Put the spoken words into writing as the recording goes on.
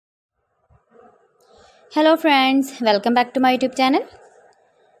Hello friends, welcome back to my YouTube channel.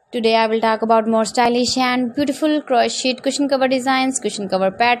 Today I will talk about more stylish and beautiful crochet cushion cover designs, cushion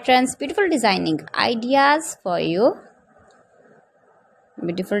cover patterns, beautiful designing ideas for you.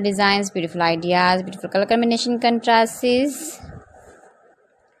 Beautiful designs, beautiful ideas, beautiful color combination contrasts.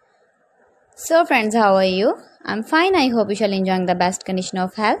 So friends, how are you? I'm fine. I hope you shall enjoy the best condition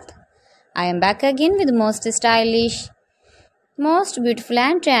of health. I am back again with most stylish, most beautiful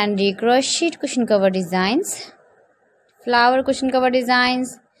and trendy crochet cushion cover designs. Flower cushion cover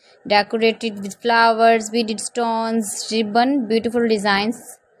designs, decorated with flowers, beaded stones, ribbon, beautiful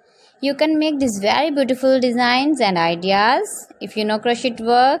designs. You can make these very beautiful designs and ideas. If you know crochet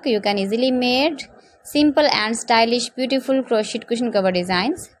work, you can easily make simple and stylish beautiful crochet cushion cover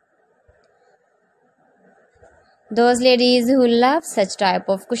designs. Those ladies who love such type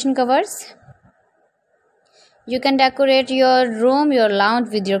of cushion covers, you can decorate your room, your lounge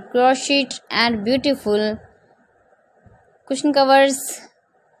with your crochet and beautiful cushion covers,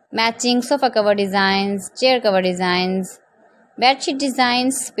 matching sofa cover designs, chair cover designs, bedsheet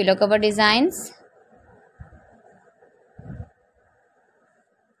designs, pillow cover designs.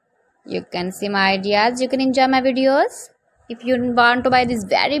 You can see my ideas, you can enjoy my videos. If you want to buy these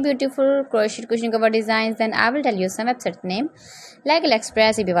very beautiful crochet cushion cover designs, then I will tell you some website name like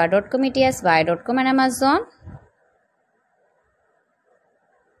AliExpress, eBay.com, ETSY.com and Amazon.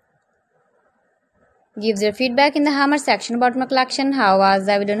 Give your feedback in the hammer section about my collection. How was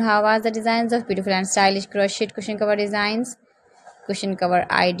the video and how was the designs of beautiful and stylish crochet cushion cover designs, cushion cover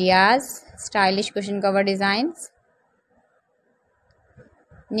ideas, stylish cushion cover designs,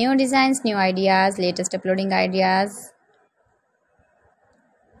 new designs, new ideas, latest uploading ideas.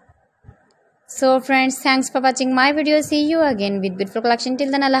 So friends, thanks for watching my video. See you again with beautiful collection.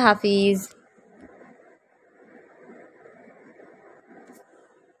 Till then, Allah Hafiz.